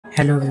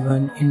Hello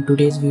everyone, in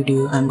today's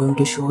video I'm going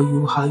to show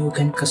you how you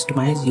can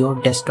customize your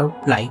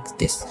desktop like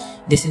this.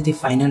 This is the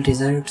final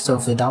result, so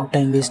without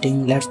time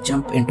wasting, let's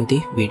jump into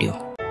the video.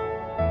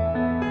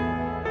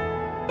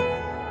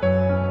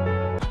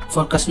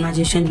 For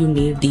customization you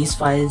need these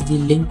files. The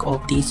link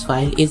of these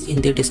files is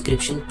in the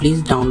description.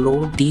 Please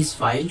download these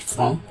files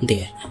from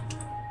there.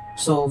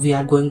 So we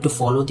are going to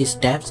follow the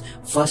steps.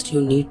 First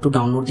you need to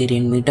download the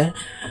Rainmeter.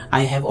 I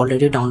have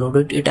already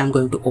downloaded it. I'm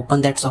going to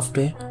open that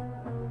software.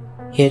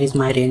 Here is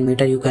my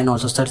Rainmeter. You can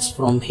also search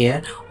from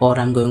here, or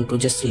I'm going to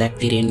just select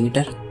the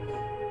Rainmeter.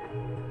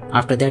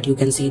 After that you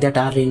can see that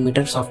our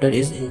Rainmeter software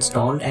is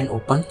installed and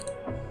open.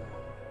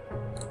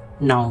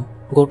 Now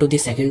go to the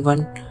second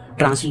one,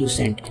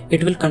 Translucent.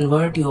 It will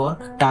convert your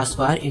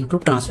taskbar into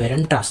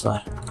transparent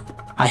taskbar.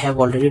 I have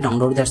already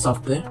downloaded that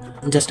software.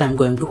 Just I'm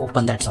going to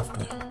open that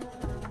software.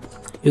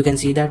 You can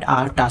see that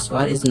our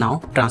taskbar is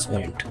now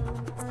transparent.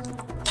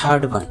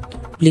 Third one,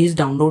 please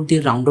download the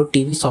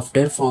RoundedTB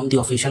software from the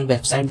official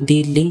website.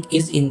 The link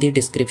is in the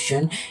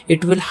description.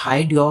 It will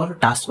hide your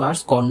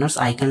taskbar's corners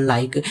icon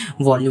like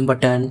volume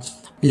button,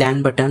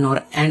 LAN button,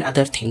 and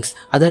other things,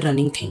 other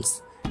running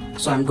things.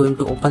 So I'm going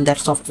to open that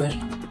software.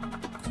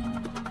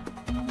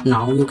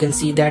 Now you can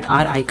see that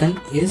our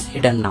icon is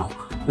hidden now.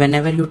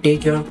 Whenever you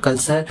take your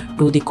cursor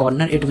to the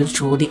corner, it will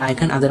show the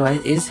icon,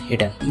 otherwise is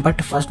hidden.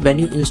 But first, when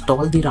you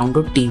install the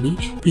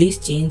RoundedTB, please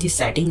change the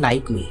setting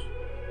like me.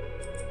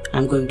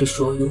 I'm going to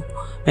show you.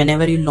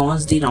 Whenever you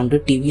launch the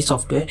RoundedTB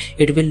software,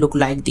 it will look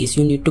like this.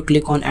 You need to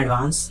click on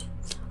Advanced.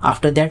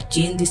 After that,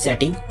 change the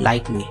setting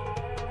like me.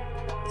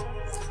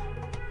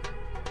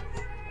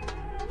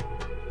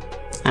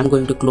 I'm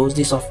going to close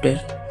the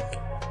software.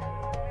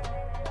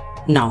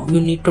 Now you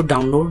need to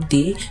download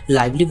the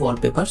Lively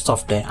Wallpaper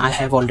software. I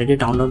have already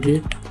downloaded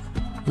it.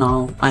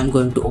 Now I'm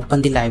going to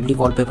open the Lively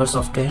Wallpaper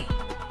software.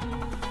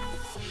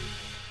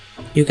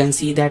 You can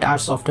see that our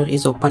software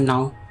is open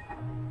now.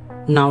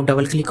 Now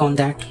double click on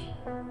that.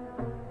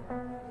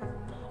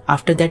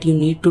 After that you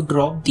need to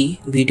drop the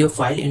video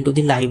file into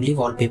the Lively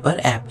Wallpaper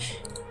app.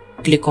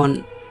 Click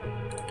on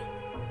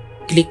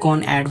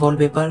Add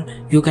Wallpaper.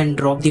 You can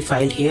drop the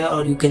file here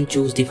or you can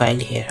choose the file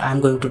here.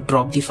 I'm going to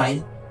drop the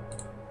file.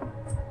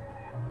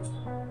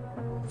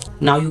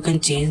 Now you can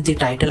change the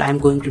title. I'm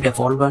going to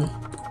default one.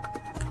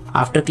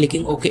 After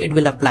clicking OK, it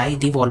will apply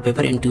the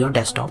wallpaper into your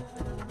desktop.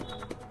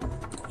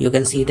 You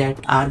can see that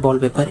our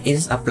wallpaper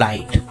is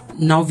applied.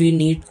 Now we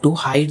need to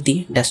hide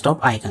the desktop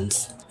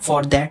icons.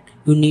 For that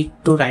you need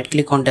to right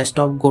click on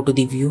desktop, go to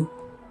the view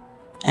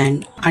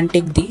and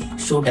untick the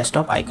show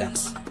desktop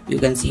icons. You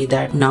can see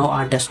that now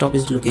our desktop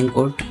is looking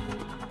good.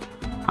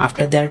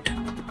 After that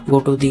go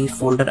to the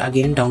folder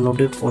again,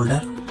 downloaded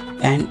folder,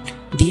 and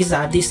these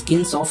are the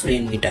skins of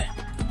Rainmeter.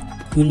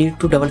 You need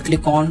to double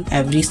click on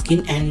every skin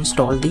and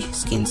install the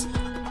skins.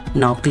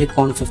 Now click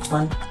on fifth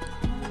one,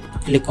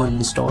 click on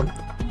install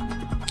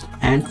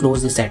and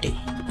close the setting.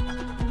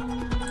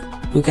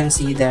 You can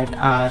see that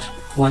our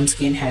one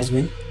skin has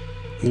been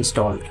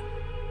installed.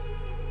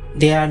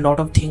 There are a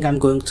lot of things I'm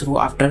going through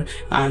after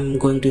I'm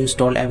going to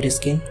install every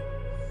skin.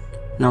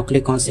 Now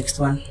click on sixth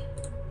one,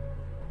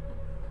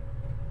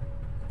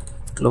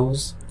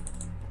 close.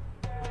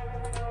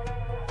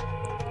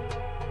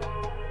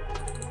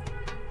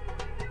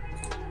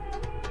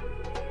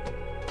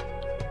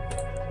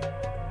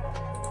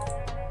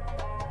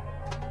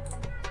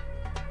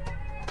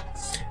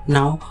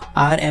 Now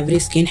our every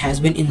skin has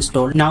been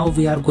installed. Now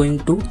we are going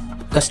to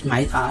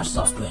customize our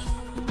software.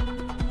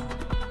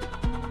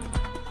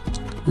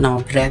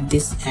 Now drag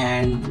this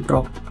and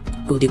drop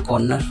to the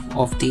corner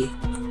of the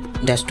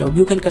desktop.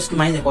 You can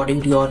customize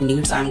according to your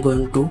needs. I'm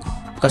going to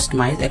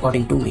customize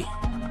according to me.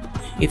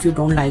 If you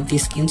don't like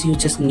these skins, you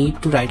just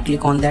need to right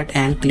click on that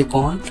and click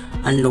on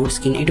unload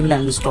skin. It will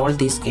uninstall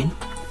the skin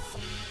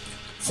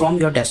from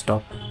your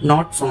desktop,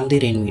 not from the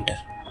Rainmeter.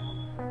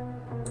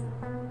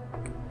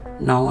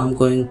 Now I'm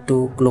going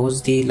to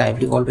close the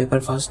Lively Wallpaper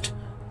first.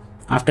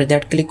 After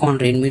that click on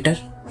Rainmeter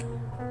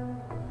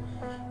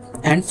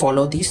and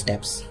follow these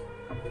steps.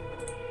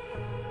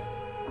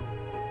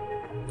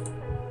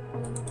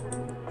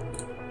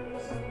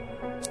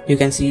 You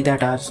can see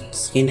that our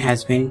skin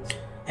has been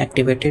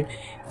activated.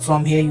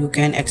 From here you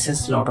can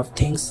access a lot of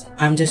things.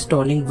 I'm just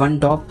installing one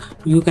dock.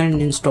 You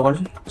can install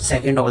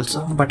second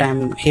also, but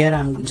I'm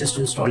just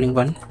installing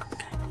one.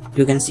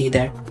 You can see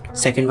that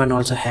second one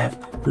also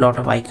have a lot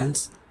of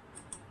icons.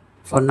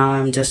 For now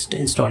I'm just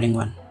installing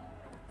one.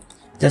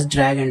 Just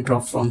drag and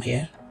drop from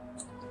here.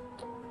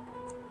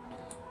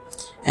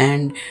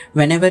 And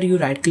whenever you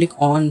right click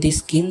on the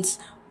skins,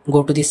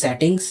 go to the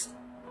settings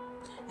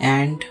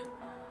and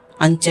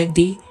uncheck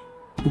the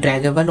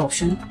draggable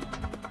option.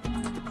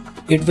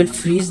 It will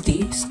freeze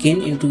the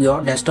skin into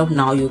your desktop.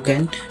 Now you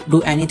can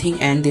do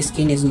anything and the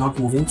skin is not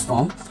moving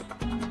from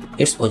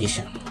its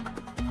position.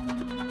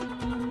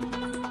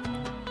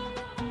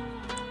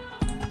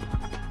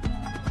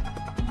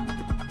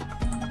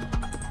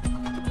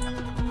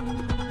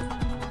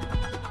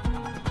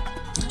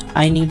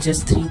 I need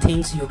just 3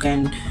 things. You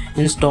can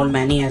install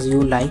many as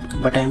you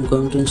like, but I am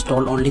going to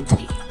install only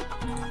 3.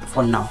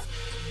 for now.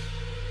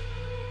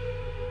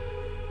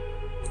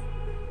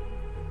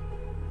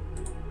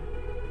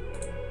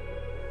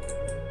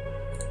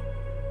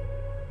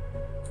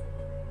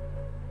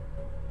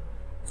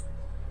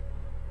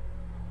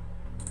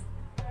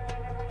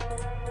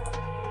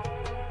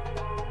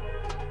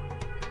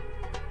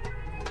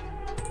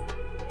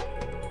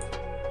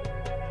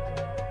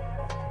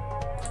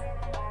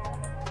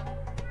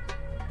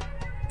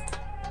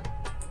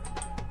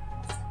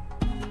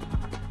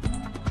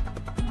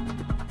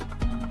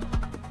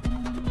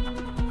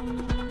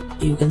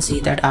 You can see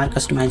that our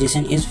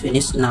customization is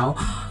finished. Now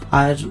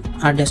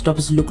our desktop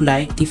is look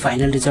like the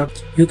final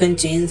result. You can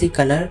change the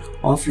color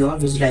of your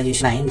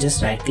visualization line.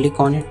 Just right click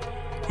on it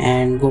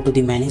and go to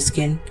the menu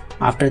skin.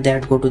 After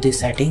that, go to the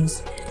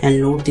settings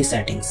and load the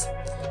settings,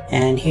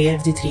 and here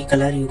the 3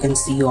 color you can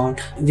see on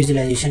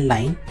visualization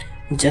line.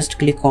 Just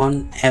click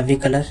on every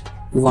color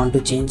you want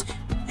to change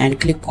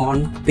and click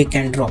on pick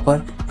and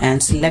dropper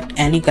and select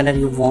any color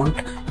you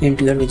want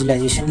into your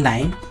visualization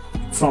line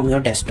from your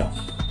desktop.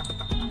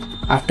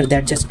 After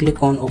that, just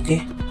click on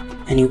OK,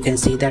 and you can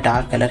see that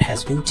our color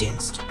has been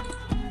changed.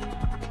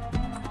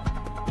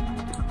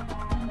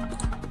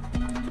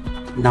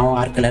 Now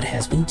our color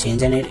has been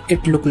changed and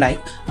it look like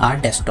our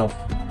desktop.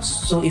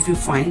 So if you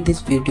find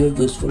this video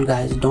useful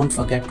guys, don't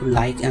forget to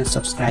like and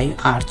subscribe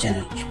our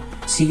channel.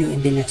 See you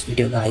in the next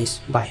video guys.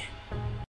 Bye.